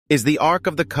Is the Ark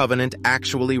of the Covenant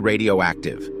actually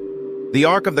radioactive? The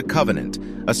Ark of the Covenant,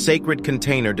 a sacred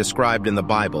container described in the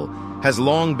Bible, has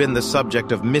long been the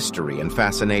subject of mystery and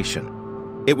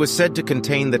fascination. It was said to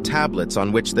contain the tablets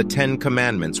on which the Ten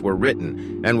Commandments were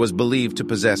written and was believed to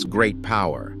possess great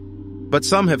power. But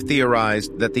some have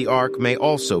theorized that the Ark may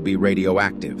also be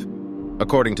radioactive.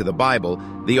 According to the Bible,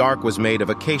 the Ark was made of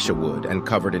acacia wood and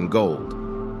covered in gold.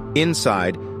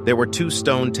 Inside, there were 2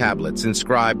 stone tablets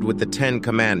inscribed with the 10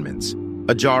 Commandments,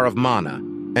 a jar of manna,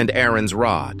 and Aaron's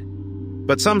rod.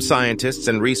 But some scientists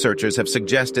and researchers have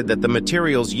suggested that the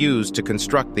materials used to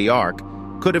construct the Ark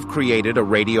could have created a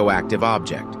radioactive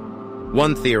object.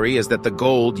 One theory is that the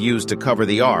gold used to cover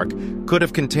the Ark could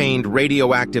have contained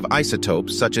radioactive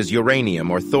isotopes such as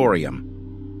uranium or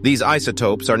thorium. These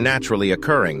isotopes are naturally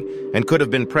occurring and could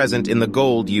have been present in the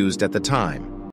gold used at the time.